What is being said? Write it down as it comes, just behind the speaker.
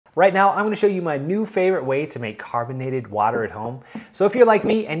Right now, I'm going to show you my new favorite way to make carbonated water at home. So if you're like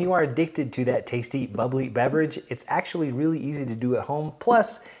me and you are addicted to that tasty, bubbly beverage, it's actually really easy to do at home.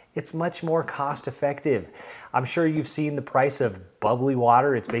 Plus, it's much more cost effective. I'm sure you've seen the price of bubbly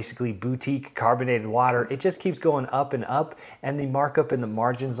water. It's basically boutique carbonated water. It just keeps going up and up, and the markup and the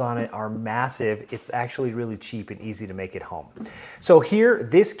margins on it are massive. It's actually really cheap and easy to make at home. So here,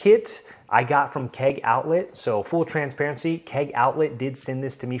 this kit I got from Keg Outlet. So full transparency, Keg Outlet did send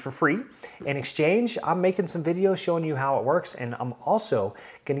this to me for free. In exchange, I'm making some videos showing you how it works, and I'm also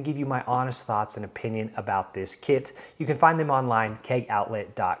gonna give you my honest thoughts and opinion about this kit. You can find them online,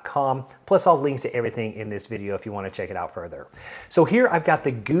 kegoutlet.com, plus all links to everything in this video if you wanna check it out further. So here I've got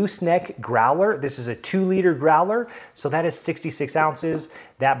the gooseneck growler. This is a 2-liter growler, so that is 66 ounces.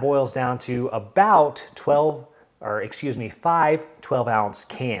 That boils down to about 5 12-ounce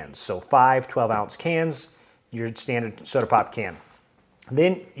cans. So 5 12-ounce cans, your standard soda pop can.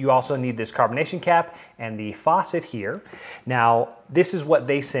 Then you also need this carbonation cap and the faucet here. Now, this is what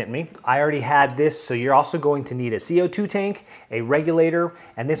they sent me. I already had this, so you're also going to need a CO2 tank, a regulator,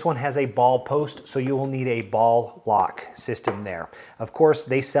 and this one has a ball post, so you will need a ball lock system there. Of course,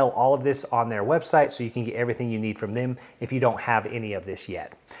 they sell all of this on their website, so you can get everything you need from them if you don't have any of this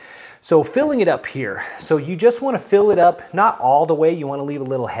yet. So filling it up here. So you just want to fill it up, not all the way. You want to leave a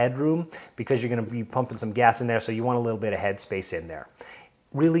little headroom because you're going to be pumping some gas in there, so you want a little bit of headspace in there.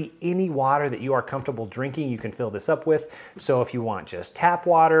 Really, any water that you are comfortable drinking, you can fill this up with. So if you want just tap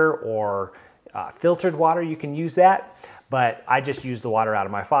water or filtered water, you can use that. But I just use the water out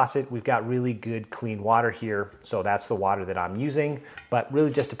of my faucet. We've got really good, clean water here, so that's the water that I'm using. But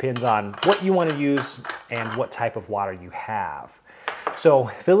really just depends on what you want to use and what type of water you have. So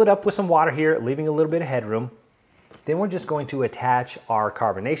fill it up with some water here, leaving a little bit of headroom. Then we're just going to attach our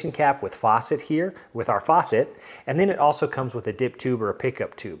carbonation cap with faucet here, with our faucet, and then it also comes with a dip tube or a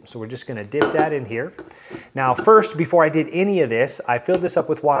pickup tube. So we're just gonna dip that in here. Now first, before I did any of this, I filled this up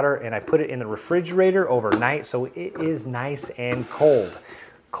with water and I put it in the refrigerator overnight so it is nice and cold.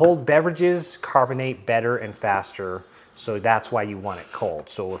 Cold beverages carbonate better and faster, so that's why you want it cold.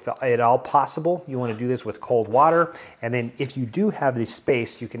 So if at all possible, you want to do this with cold water. And then if you do have the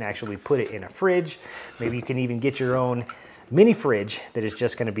space, you can actually put it in a fridge. Maybe you can even get your own mini fridge that is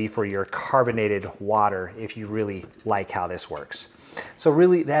just going to be for your carbonated water if you really like how this works. So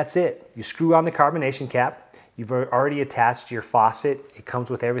really, that's it. You screw on the carbonation cap. You've already attached your faucet. It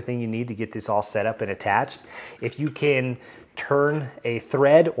comes with everything you need to get this all set up and attached. If you can turn a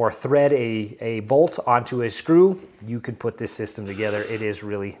thread or thread a bolt onto a screw, you can put this system together. It is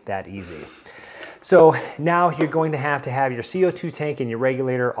really that easy. So now you're going to have your CO2 tank and your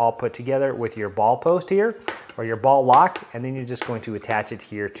regulator all put together with your ball post here, or your ball lock, and then you're just going to attach it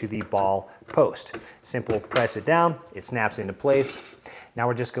here to the ball post. Simple, press it down, it snaps into place. Now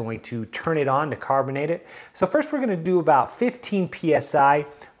we're just going to turn it on to carbonate it. So first we're gonna do about 15 PSI.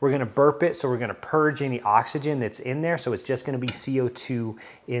 We're gonna burp it, so we're gonna purge any oxygen that's in there, so it's just gonna be CO2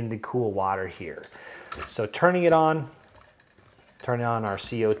 in the cool water here. So turning it on, turn on our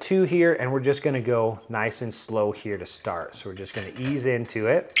CO2 here, and we're just gonna go nice and slow here to start. So we're just gonna ease into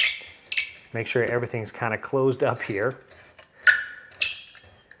it. Make sure everything's kind of closed up here.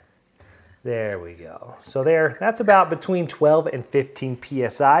 There we go. So that's about between 12 and 15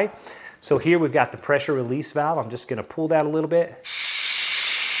 PSI. So here we've got the pressure release valve. I'm just gonna pull that a little bit.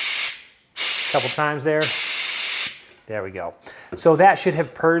 A couple times there. There we go. So that should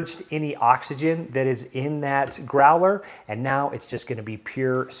have purged any oxygen that is in that growler, and now it's just gonna be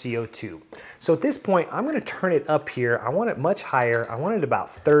pure CO2. So at this point, I'm gonna turn it up here. I want it much higher. I want it about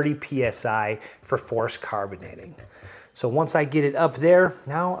 30 PSI for force carbonating. So once I get it up there,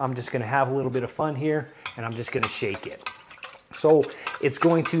 now I'm just gonna have a little bit of fun here, and I'm just gonna shake it. So it's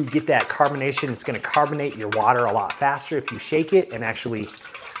going to get that carbonation. It's gonna carbonate your water a lot faster if you shake it and actually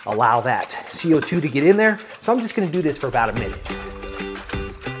allow that CO2 to get in there. So I'm just gonna do this for about a minute.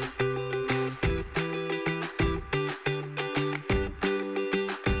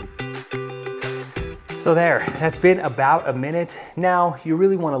 So there, that's been about a minute. Now, you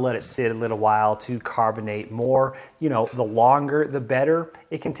really want to let it sit a little while to carbonate more. You know, the longer, the better.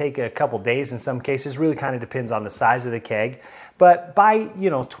 It can take a couple days in some cases, really kind of depends on the size of the keg. But by,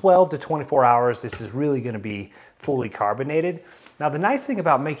 12 to 24 hours, this is really going to be fully carbonated. Now, the nice thing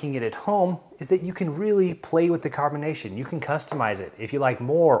about making it at home is that you can really play with the carbonation. You can customize it. If you like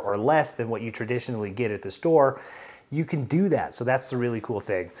more or less than what you traditionally get at the store, you can do that. So that's the really cool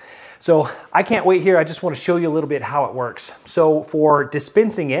thing. So I can't wait here. I just want to show you a little bit how it works. So for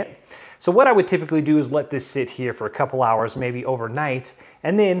dispensing it, so what I would typically do is let this sit here for a couple hours, maybe overnight.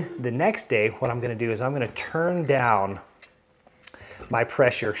 And then the next day, what I'm going to do is I'm going to turn down my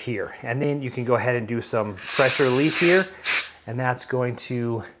pressure here. And then you can go ahead and do some pressure relief here, and that's going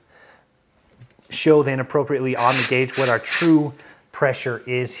to show then appropriately on the gauge what our true pressure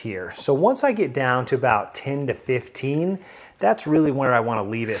is here. So once I get down to about 10 to 15, that's really where I want to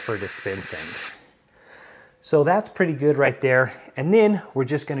leave it for dispensing. So that's pretty good right there. And then we're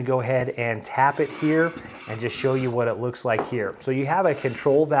just going to go ahead and tap it here and just show you what it looks like here. So you have a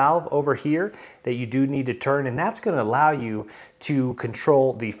control valve over here that you do need to turn, and that's going to allow you to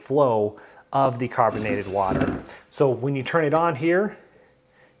control the flow of the carbonated water. So when you turn it on here,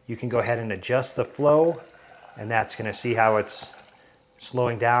 you can go ahead and adjust the flow, and that's going to see how it's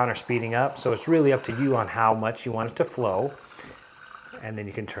slowing down or speeding up. So it's really up to you on how much you want it to flow, and then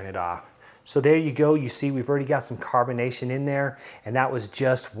you can turn it off. So there you go. You see we've already got some carbonation in there, and that was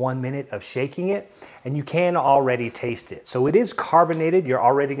just 1 minute of shaking it, and you can already taste it. So it is carbonated. You're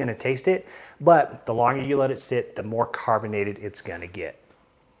already going to taste it, but the longer you let it sit, the more carbonated it's going to get.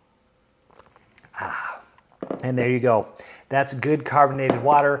 And there you go. That's good carbonated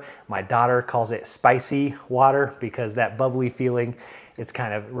water. My daughter calls it spicy water because that bubbly feeling, it's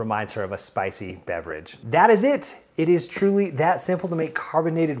kind of reminds her of a spicy beverage. That is it. It is truly that simple to make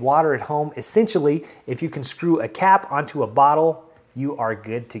carbonated water at home. Essentially, if you can screw a cap onto a bottle, you are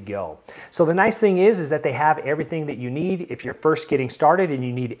good to go. So the nice thing is that they have everything that you need. If you're first getting started and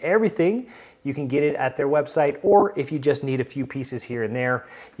you need everything, you can get it at their website, or if you just need a few pieces here and there,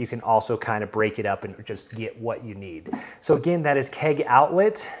 you can also kind of break it up and just get what you need. So again, that is Keg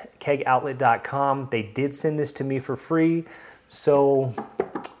Outlet, kegoutlet.com. They did send this to me for free. So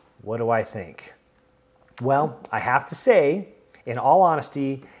what do I think? Well, I have to say, in all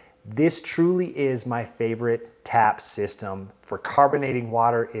honesty, this truly is my favorite tap system for carbonating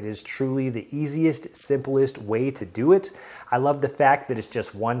water. It is truly the easiest, simplest way to do it. I love the fact that it's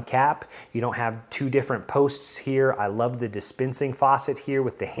just one cap. You don't have two different posts here. I love the dispensing faucet here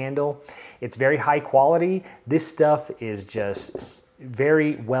with the handle. It's very high quality. This stuff is just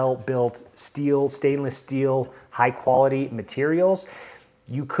very well built steel, stainless steel, high quality materials.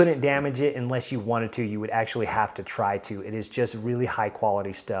 You couldn't damage it unless you wanted to. You would actually have to try to. It is just really high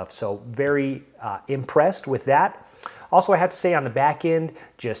quality stuff. So very impressed with that. Also, I have to say on the back end,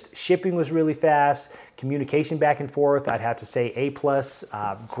 just shipping was really fast. Communication back and forth, I'd have to say A+,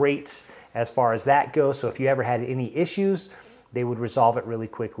 great as far as that goes. So if you ever had any issues, they would resolve it really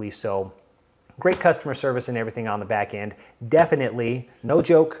quickly. So great customer service and everything on the back end. Definitely, no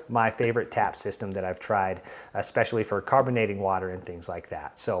joke, my favorite tap system that I've tried, especially for carbonating water and things like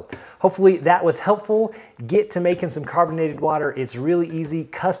that. So hopefully that was helpful. Get to making some carbonated water. It's really easy.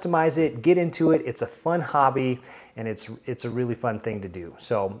 Customize it. Get into it. It's a fun hobby, and it's a really fun thing to do.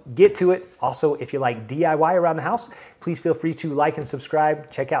 So get to it. Also, if you like DIY around the house, please feel free to like and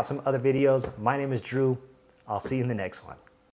subscribe. Check out some other videos. My name is Drew. I'll see you in the next one.